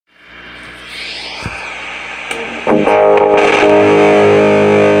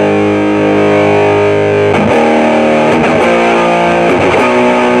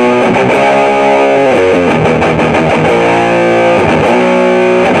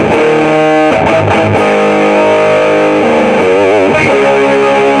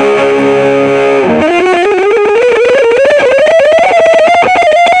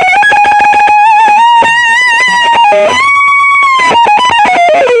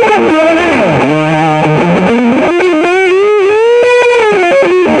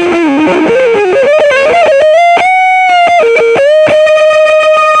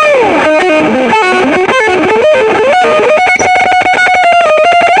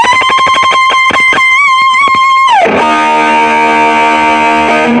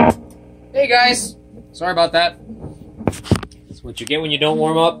Sorry about that. That's what you get when you don't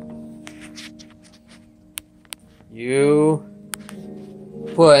warm up. You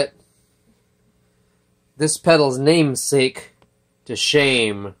put this pedal's namesake to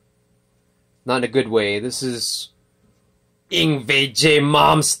shame. Not in a good way. This is Yngwie J.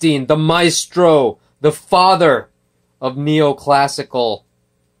 Malmsteen, the maestro, the father of neoclassical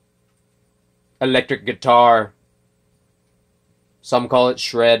electric guitar. Some call it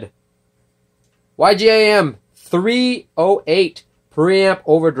shred. YGAM 308 preamp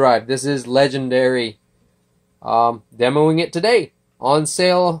overdrive. This is legendary. Demoing it today on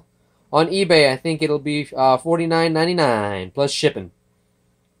sale on eBay. I think it'll be $49.99 plus shipping.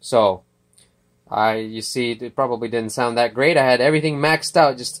 So you see, it probably didn't sound that great. I had everything maxed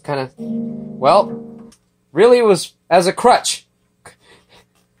out, just kind of, well, really it was as a crutch.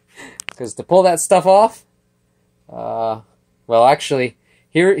 Because to pull that stuff off, well, actually,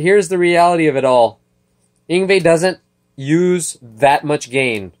 here's the reality of it all. Yngwie doesn't use that much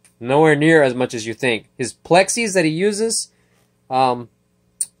gain. Nowhere near as much as you think. His plexis that he uses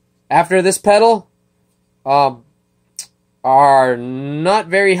after this pedal are not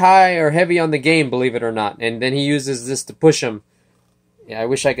very high or heavy on the gain, believe it or not. And then he uses this to push them. Yeah, I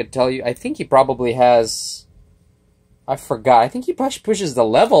wish I could tell you. I think he probably has... I forgot. I think he pushes the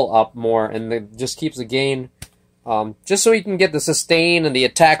level up more and just keeps the gain. Just so he can get the sustain and the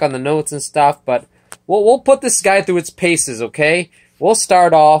attack on the notes and stuff. But we'll put this guy through its paces, okay? We'll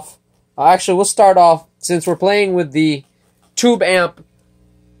start off... actually, we'll start off, since we're playing with the tube amp,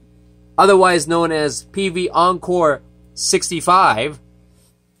 otherwise known as PV Encore 65,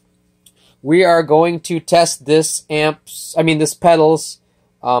 we are going to test this pedal's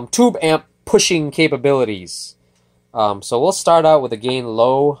tube amp pushing capabilities. So we'll start out with a gain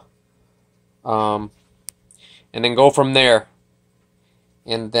low, and then go from there.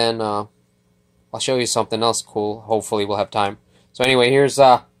 And then I'll show you something else cool. Hopefully we'll have time. So anyway, here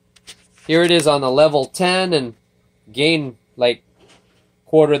it is on the level 10 and gain like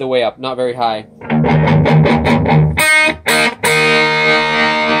quarter of the way up, not very high.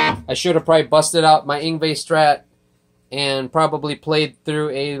 I should have probably busted out my Yngwie Strat and probably played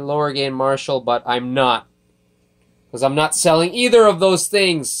through a lower gain Marshall, but I'm not. Because I'm not selling either of those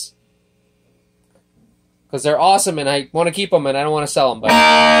things. Because they're awesome and I want to keep them and I don't want to sell them. But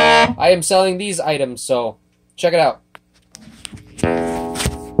I am selling these items, so check it out.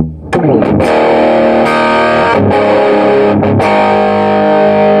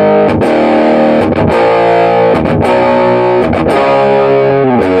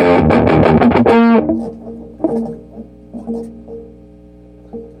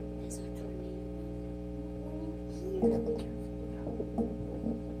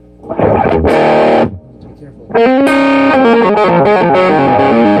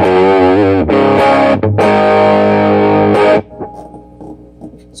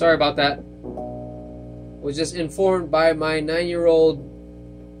 Sorry about that. Was just informed by my 9-year-old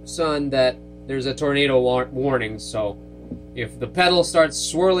son that there's a tornado warning, so if the pedal starts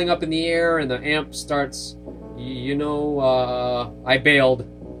swirling up in the air and the amp starts, you know, I bailed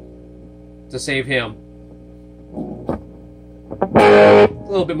to save him. A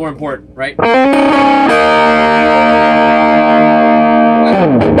little bit more important, right?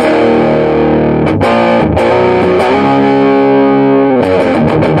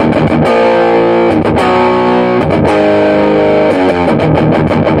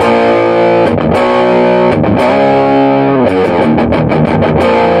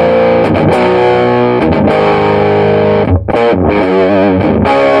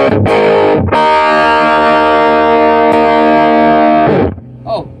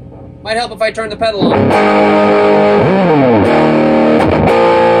 Might help if I turn the pedal on.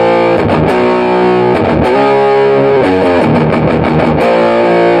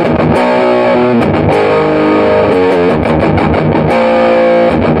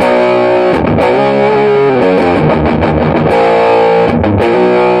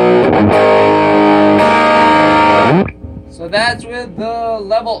 So that's with the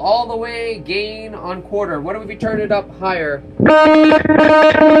level all the way, gain on quarter. What if we turn it up higher?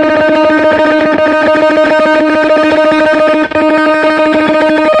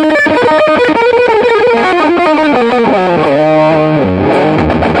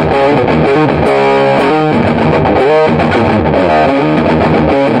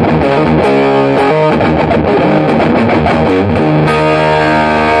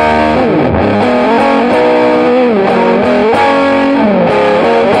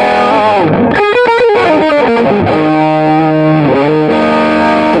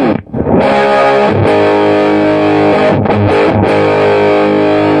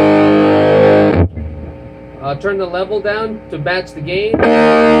 turn the level down to match the gain.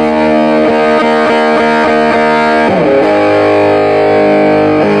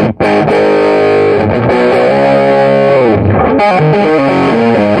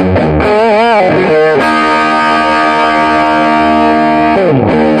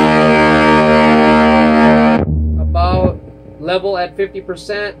 About level at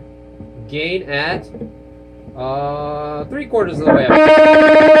 50%, gain at 3/4 of the way up.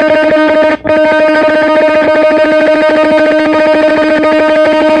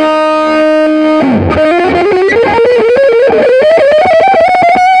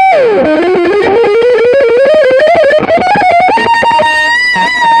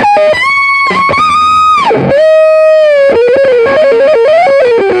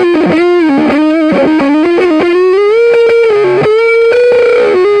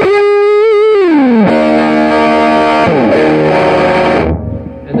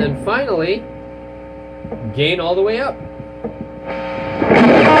 Gain all the way up.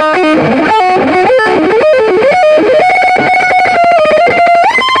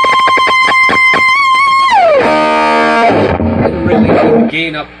 I didn't really get the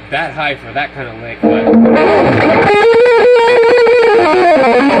gain up that high for that kind of lick, but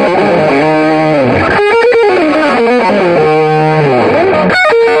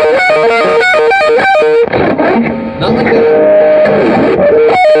not like that.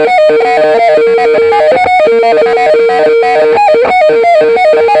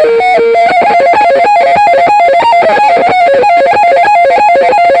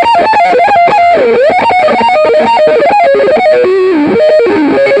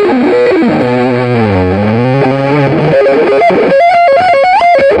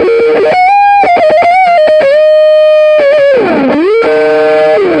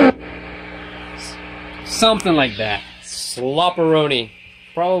 Something like that. Slopperoni.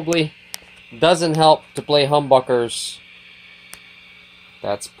 Probably doesn't help to play humbuckers.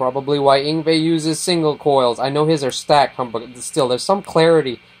 That's probably why Yngwie uses single coils. I know his are stacked humbuckers. Still, there's some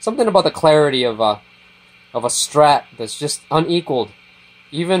clarity. Something about the clarity of a Strat that's just unequaled.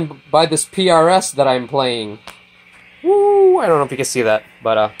 Even by this PRS that I'm playing. Woo! I don't know if you can see that.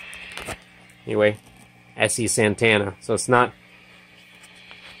 But, anyway. SE Santana. So it's not...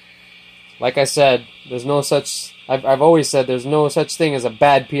 Like I said, there's no such... I've always said there's no such thing as a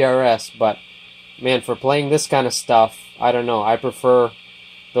bad PRS, but man, for playing this kind of stuff, I don't know. I prefer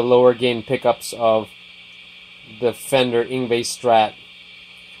the lower gain pickups of the Fender Yngwie Strat.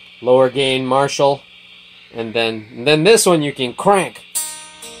 Lower gain Marshall, and then this one you can crank.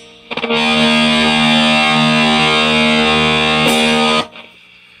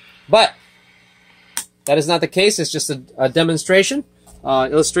 But that is not the case. It's just a demonstration.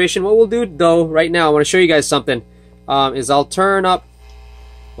 Illustration. What we'll do though right now, I want to show you guys something, is I'll turn up,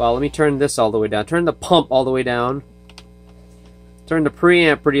 well, let me turn this all the way down, turn the pump all the way down, turn the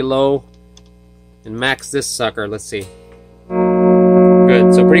preamp pretty low, and max this sucker. Let's see.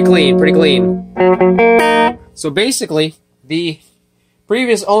 Good, so pretty clean, pretty clean. So basically, the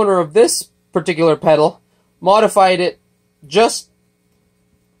previous owner of this particular pedal modified it just,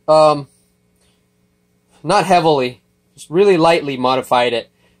 not heavily, just really lightly modified it,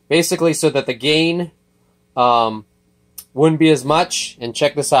 basically so that the gain wouldn't be as much. And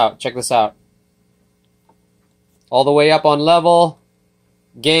check this out, check this out. All the way up on level,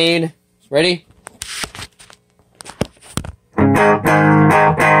 gain, ready?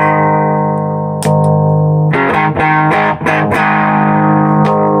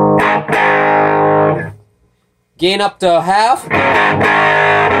 Gain up to half.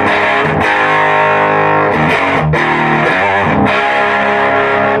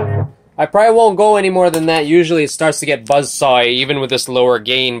 I probably won't go any more than that. Usually it starts to get buzzsaw even with this lower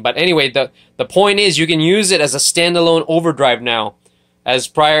gain. But anyway, the point is you can use it as a standalone overdrive now. As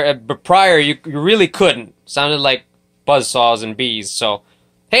prior you really couldn't. Sounded like buzzsaws and bees. So,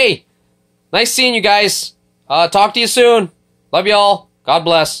 hey, nice seeing you guys. Talk to you soon. Love y'all. God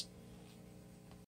bless.